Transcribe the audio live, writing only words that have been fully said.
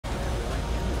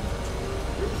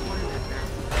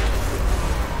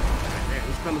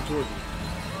coming toward you.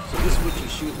 So this is what you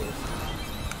shoot with.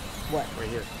 What? Right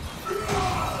here.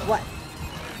 What?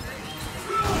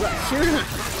 What? Shoot him.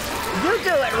 You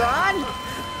do it, Ron.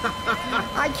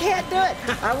 I can't do it.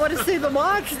 I want to see the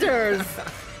monsters. Let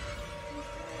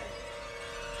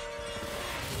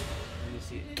me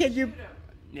see it. Can you?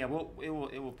 Yeah, well, it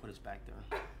will put us back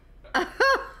there.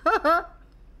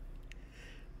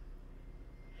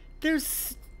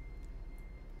 There's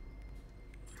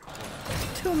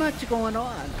too much going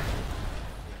on.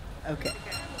 Okay.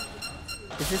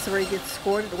 Is this where he gets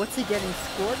scored? What's he getting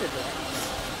scored at?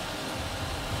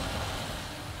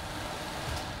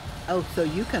 Oh, so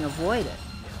you can avoid it.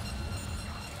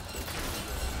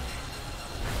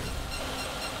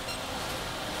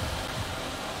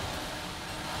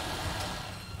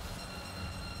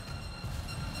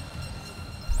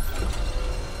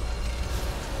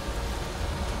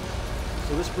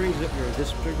 So this brings up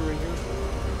this trigger right here.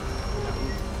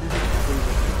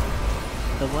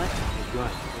 The what? The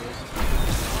gun.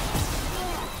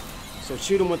 So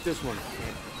shoot him with this one.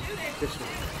 This one.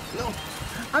 No.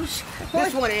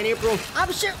 This one, Aunt April.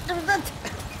 I'm shooting him.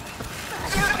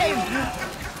 Shoot him.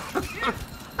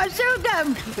 I shoot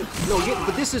him. No,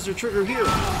 but this is the trigger here.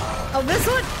 Oh, this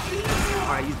one?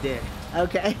 All right, he's dead.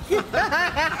 Okay.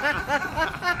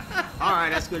 All right,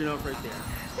 that's good enough right there.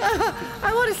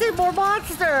 I want to see more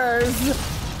monsters.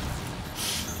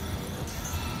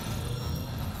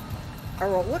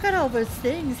 Oh, look at all those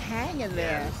things hanging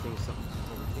there. Yeah, this thing's something.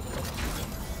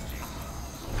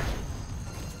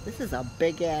 This is a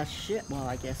big ass ship. Well,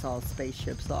 I guess all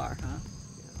spaceships are, huh?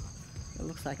 Yeah. It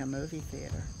looks like a movie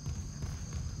theater.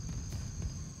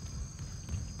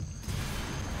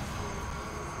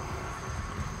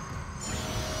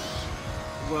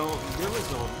 Well, there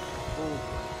was a whole.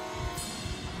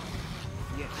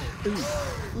 Yeah. Ooh.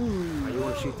 Ooh. You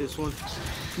want to shoot this one?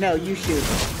 No, you shoot.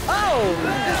 Oh!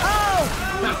 Oh!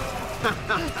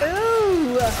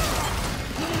 Ooh!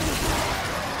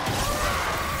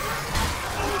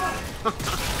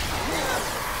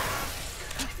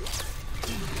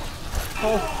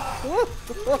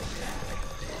 Oh!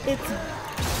 It's.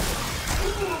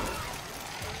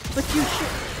 But you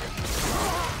shoot.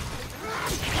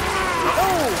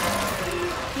 Oh!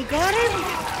 You got him?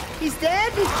 He's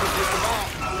dead?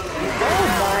 Oh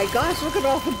my gosh, look at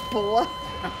all the blood.